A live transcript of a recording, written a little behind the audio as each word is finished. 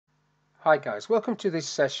Hi guys, welcome to this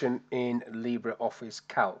session in LibreOffice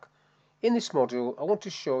Calc. In this module I want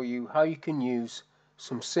to show you how you can use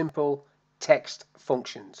some simple text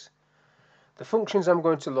functions. The functions I'm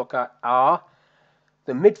going to look at are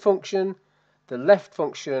the mid function, the left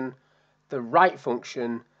function, the right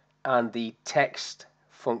function and the text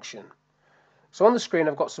function. So on the screen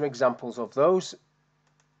I've got some examples of those.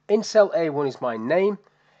 In cell A1 is my name,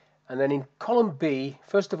 and then in column B,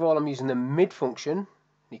 first of all I'm using the mid function.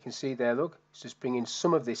 You can see there, look, it's just bringing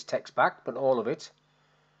some of this text back, but all of it.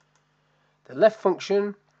 The left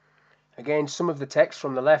function, again, some of the text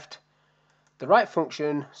from the left. The right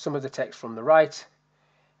function, some of the text from the right.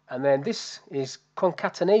 And then this is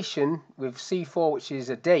concatenation with C4, which is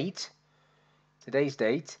a date, today's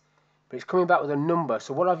date, but it's coming back with a number.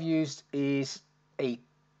 So what I've used is a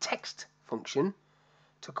text function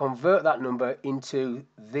to convert that number into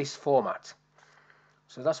this format.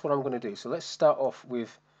 So that's what I'm going to do. So let's start off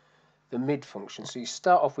with the mid function. So you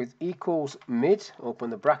start off with equals mid, open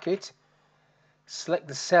the bracket, select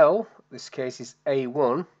the cell, this case is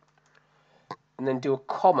A1, and then do a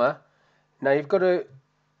comma. Now you've got to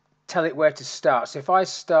tell it where to start. So if I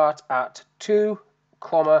start at 2,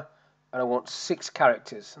 comma, and I want 6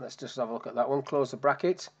 characters, let's just have a look at that one, close the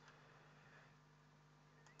bracket,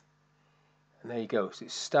 and there you go. So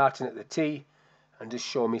it's starting at the T and just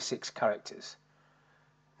show me 6 characters.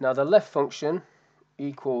 Now the left function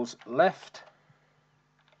equals left,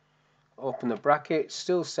 open the bracket,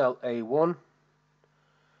 still cell A1,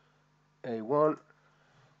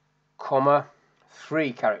 comma,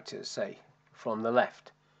 3 characters, say, from the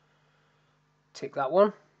left. Tick that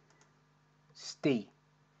one, it's D.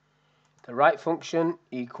 The right function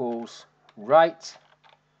equals right,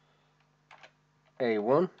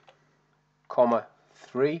 A1, comma,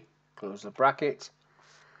 3, close the bracket,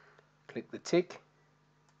 click the tick,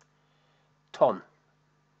 ton.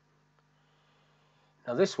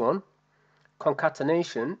 Now this one,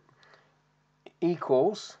 concatenation,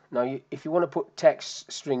 equals, now if you want to put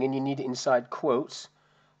text string in, you need it inside quotes.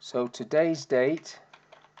 So today's date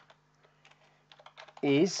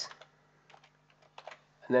is,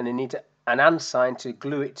 and then you need an and sign to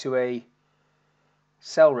glue it to a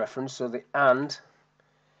cell reference. So the and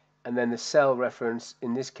then the cell reference,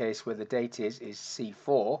 in this case where the date is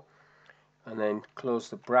C4, and then close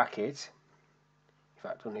the bracket. In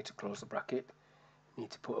fact, I don't need to close the bracket. Need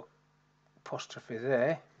to put an apostrophe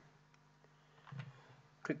there.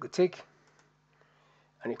 Click the tick,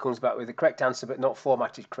 and it comes back with the correct answer, but not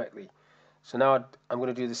formatted correctly. So now I'm going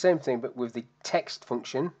to do the same thing, but with the text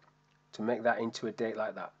function to make that into a date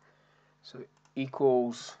like that. So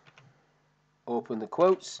equals, open the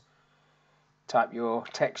quotes, type your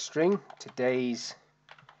text string, today's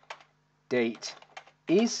date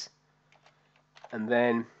is, and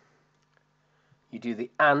then you do the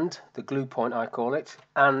and, the glue point I call it,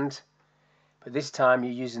 and, but this time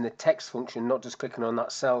you're using the text function, not just clicking on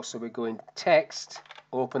that cell. So we're going text,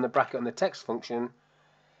 open the bracket on the text function,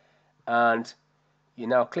 and you're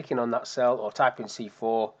now clicking on that cell or typing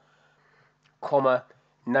C4, comma,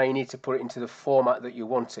 now you need to put it into the format that you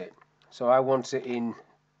want it. So I want it in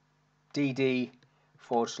dd/mm/year,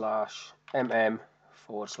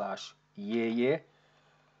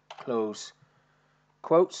 close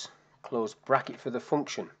quotes, close bracket for the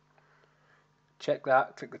function. Check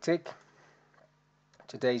that, click the tick.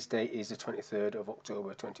 Today's date is the 23rd of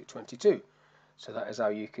October 2022. So that is how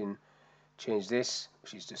you can change this,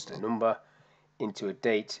 which is just a number, into a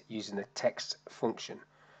date using the text function.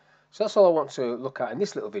 So that's all I want to look at in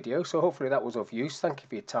this little video. So hopefully that was of use. Thank you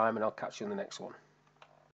for your time, and I'll catch you in the next one.